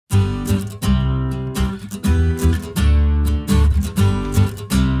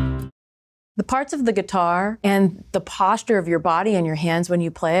The parts of the guitar and the posture of your body and your hands when you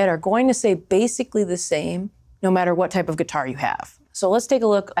play it are going to stay basically the same no matter what type of guitar you have. So let's take a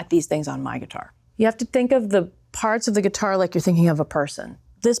look at these things on my guitar. You have to think of the parts of the guitar like you're thinking of a person.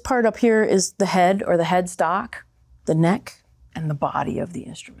 This part up here is the head or the headstock, the neck, and the body of the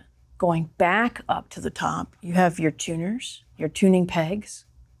instrument. Going back up to the top, you have your tuners, your tuning pegs.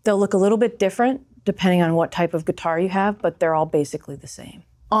 They'll look a little bit different depending on what type of guitar you have, but they're all basically the same.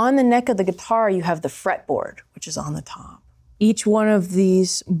 On the neck of the guitar, you have the fretboard, which is on the top. Each one of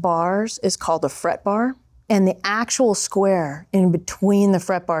these bars is called a fret bar, and the actual square in between the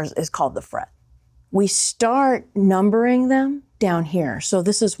fret bars is called the fret. We start numbering them down here. So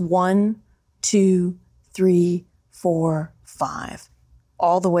this is 1, 2, 3, 4, 5,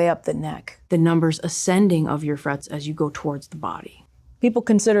 all the way up the neck. The numbers ascending of your frets as you go towards the body. People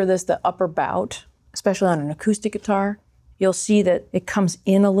consider this the upper bout, especially on an acoustic guitar. You'll see that it comes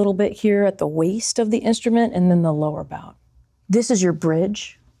in a little bit here at the waist of the instrument and then the lower bout. This is your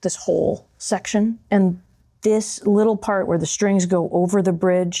bridge, this whole section, and this little part where the strings go over the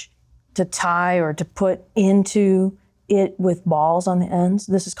bridge to tie or to put into it with balls on the ends,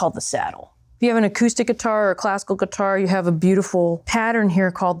 this is called the saddle. If you have an acoustic guitar or a classical guitar, you have a beautiful pattern here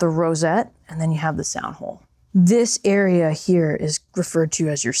called the rosette, and then you have the sound hole. This area here is referred to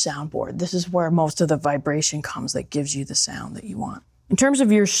as your soundboard. This is where most of the vibration comes that gives you the sound that you want. In terms of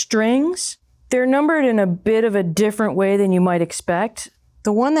your strings, they're numbered in a bit of a different way than you might expect.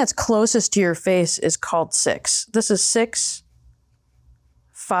 The one that's closest to your face is called 6. This is 6,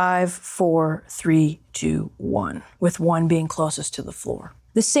 5, 4, 3, 2, 1, with 1 being closest to the floor.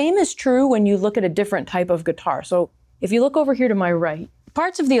 The same is true when you look at a different type of guitar. So if you look over here to my right,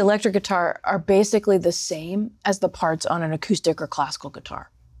 parts of the electric guitar are basically the same as the parts on an acoustic or classical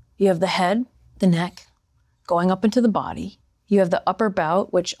guitar. You have the head, the neck, going up into the body. You have the upper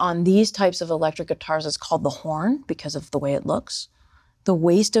bout, which on these types of electric guitars is called the horn because of the way it looks. The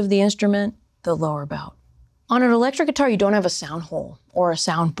waist of the instrument, the lower bout. On an electric guitar, you don't have a sound hole or a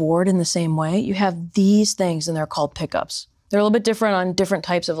sound board in the same way. You have these things and they're called pickups. They're a little bit different on different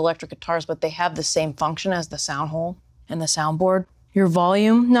types of electric guitars, but they have the same function as the sound hole and the soundboard. Your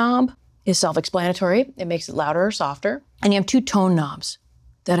volume knob is self-explanatory. It makes it louder or softer. And you have 2 tone knobs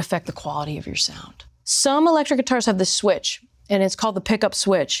that affect the quality of your sound. Some electric guitars have this switch, and it's called the pickup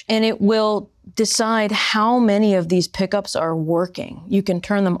switch, and it will decide how many of these pickups are working. You can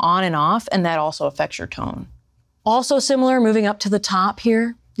turn them on and off, and that also affects your tone. Also similar, moving up to the top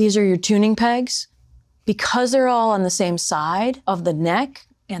here, these are your tuning pegs. Because they're all on the same side of the neck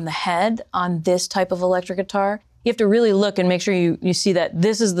and the head on this type of electric guitar, you have to really look and make sure you see that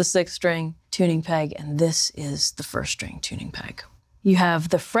this is the 6th string tuning peg and this is the 1st string tuning peg. You have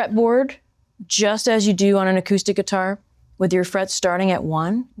the fretboard, just as you do on an acoustic guitar, with your frets starting at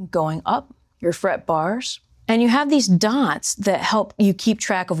 1, going up, your fret bars. And you have these dots that help you keep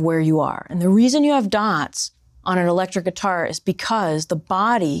track of where you are. And the reason you have dots on an electric guitar is because the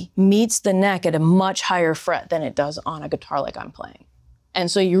body meets the neck at a much higher fret than it does on a guitar like I'm playing. And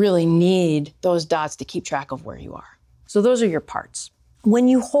so you really need those dots to keep track of where you are. So those are your parts. When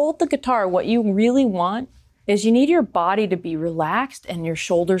you hold the guitar, what you really want is you need your body to be relaxed and your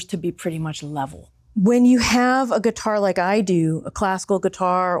shoulders to be pretty much level. When you have a guitar like I do, a classical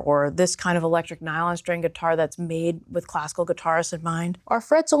guitar or this kind of electric nylon string guitar that's made with classical guitarists in mind, our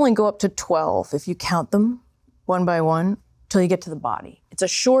frets only go up to 12 if you count them one by one till you get to the body. It's a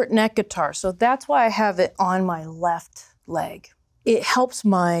short neck guitar, so that's why I have it on my left leg. It helps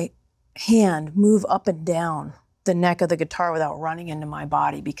my hand move up and down the neck of the guitar without running into my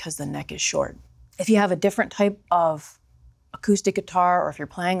body because the neck is short. If you have a different type of acoustic guitar or if you're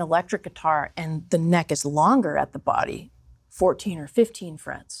playing electric guitar and the neck is longer at the body, 14 or 15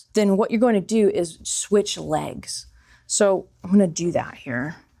 frets, then what you're going to do is switch legs. So I'm going to do that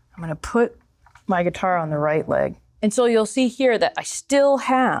here. I'm going to put my guitar on the right leg. And so you'll see here that I still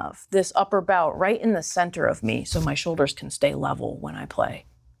have this upper bout right in the center of me so my shoulders can stay level when I play.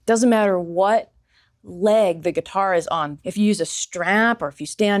 Doesn't matter what leg the guitar is on. If you use a strap or if you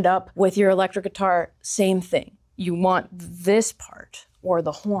stand up with your electric guitar, same thing. You want this part or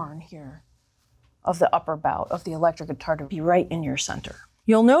the horn here of the upper bout of the electric guitar to be right in your center.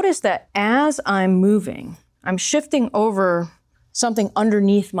 You'll notice that as I'm moving, I'm shifting over something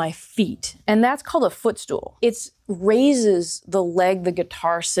underneath my feet, and that's called a footstool. It raises the leg the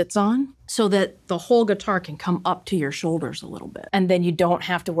guitar sits on so that the whole guitar can come up to your shoulders a little bit, and then you don't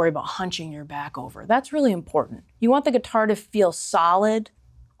have to worry about hunching your back over. That's really important. You want the guitar to feel solid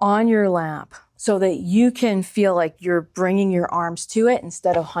on your lap so that you can feel like you're bringing your arms to it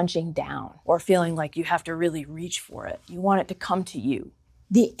instead of hunching down or feeling like you have to really reach for it. You want it to come to you.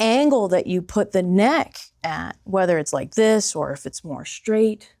 The angle that you put the neck at, whether it's like this or if it's more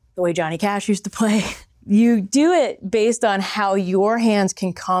straight, the way Johnny Cash used to play, you do it based on how your hands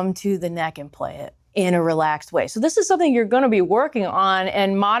can come to the neck and play it in a relaxed way. So this is something you're going to be working on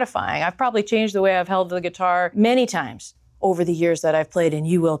and modifying. I've probably changed the way I've held the guitar many times over the years that I've played, and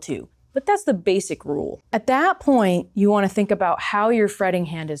you will too. But that's the basic rule. At that point, you want to think about how your fretting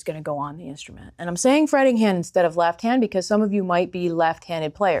hand is going to go on the instrument. And I'm saying fretting hand instead of left hand because some of you might be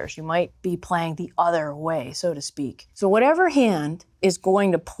left-handed players. You might be playing the other way, so to speak. So whatever hand is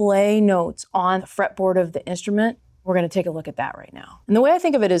going to play notes on the fretboard of the instrument, we're going to take a look at that right now. And the way I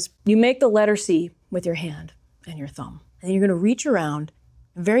think of it is you make the letter C with your hand and your thumb. And then you're going to reach around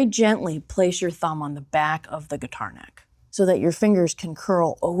and very gently place your thumb on the back of the guitar neck, so that your fingers can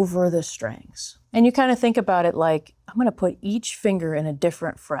curl over the strings. And you kind of think about it like, I'm gonna put each finger in a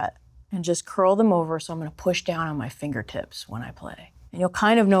different fret and just curl them over, so I'm gonna push down on my fingertips when I play. And you'll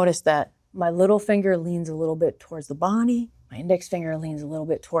kind of notice that my little finger leans a little bit towards the body, my index finger leans a little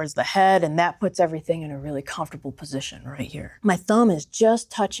bit towards the head, and that puts everything in a really comfortable position right here. My thumb is just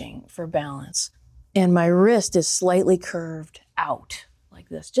touching for balance, and my wrist is slightly curved out. Like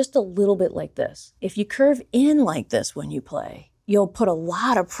this, just a little bit like this. If you curve in like this when you play, you'll put a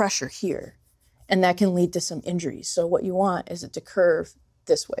lot of pressure here, and that can lead to some injuries. So what you want is it to curve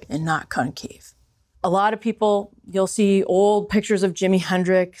this way and not concave. A lot of people, you'll see old pictures of Jimi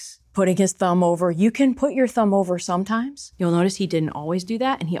Hendrix putting his thumb over. You can put your thumb over sometimes. You'll notice he didn't always do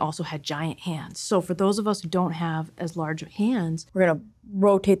that, and he also had giant hands. So for those of us who don't have as large hands, we're gonna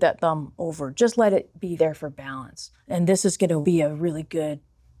rotate that thumb over. Just let it be there for balance. And this is gonna be a really good,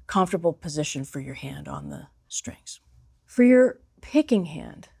 comfortable position for your hand on the strings. For your picking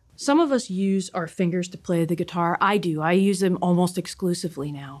hand, some of us use our fingers to play the guitar. I do. I use them almost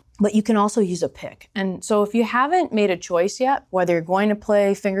exclusively now. But you can also use a pick. And so if you haven't made a choice yet, whether you're going to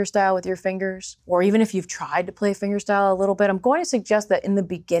play fingerstyle with your fingers, or even if you've tried to play fingerstyle a little bit, I'm going to suggest that in the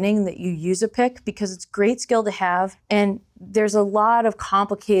beginning that you use a pick, because it's a great skill to have. And there's a lot of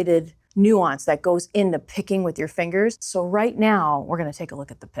complicated nuance that goes into picking with your fingers. So right now, we're going to take a look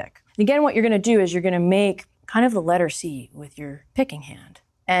at the pick. And again, what you're going to do is you're going to make kind of the letter C with your picking hand.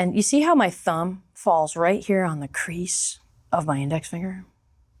 And you see how my thumb falls right here on the crease of my index finger?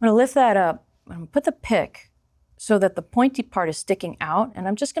 I'm gonna lift that up, I'm gonna put the pick so that the pointy part is sticking out, and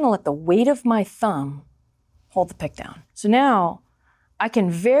I'm just gonna let the weight of my thumb hold the pick down. So now I can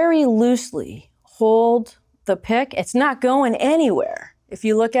very loosely hold the pick. It's not going anywhere. If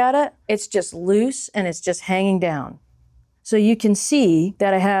you look at it, it's just loose and it's just hanging down. So you can see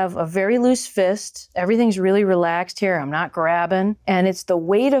that I have a very loose fist. Everything's really relaxed here. I'm not grabbing. And it's the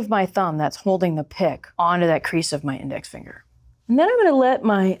weight of my thumb that's holding the pick onto that crease of my index finger. And then I'm going to let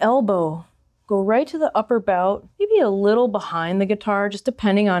my elbow go right to the upper bout, maybe a little behind the guitar, just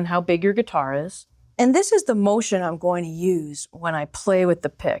depending on how big your guitar is. And this is the motion I'm going to use when I play with the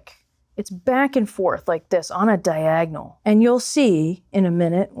pick. It's back and forth like this on a diagonal. And you'll see in a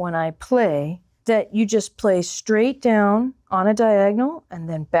minute when I play that you just play straight down on a diagonal and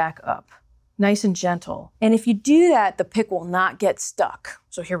then back up, nice and gentle. And if you do that, the pick will not get stuck.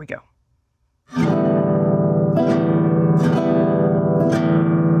 So here we go.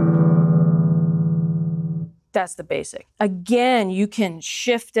 That's the basic. Again, you can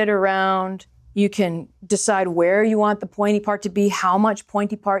shift it around. You can decide where you want the pointy part to be, how much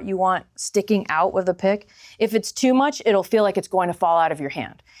pointy part you want sticking out with the pick. If it's too much, it'll feel like it's going to fall out of your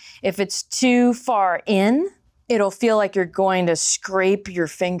hand. If it's too far in, it'll feel like you're going to scrape your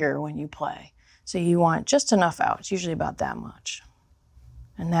finger when you play. So you want just enough out. It's usually about that much.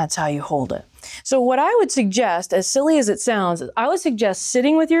 And that's how you hold it. So what I would suggest, as silly as it sounds, I would suggest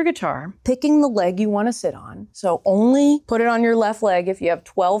sitting with your guitar, picking the leg you want to sit on. So only put it on your left leg if you have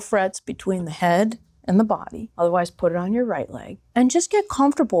 12 frets between the head and the body. Otherwise, put it on your right leg. And just get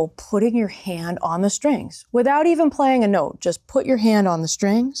comfortable putting your hand on the strings without even playing a note. Just put your hand on the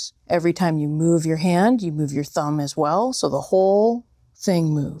strings. Every time you move your hand, you move your thumb as well. So the whole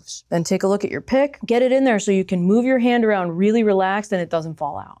thing moves. Then take a look at your pick, get it in there so you can move your hand around really relaxed and it doesn't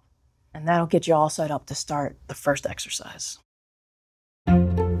fall out. And that'll get you all set up to start the first exercise.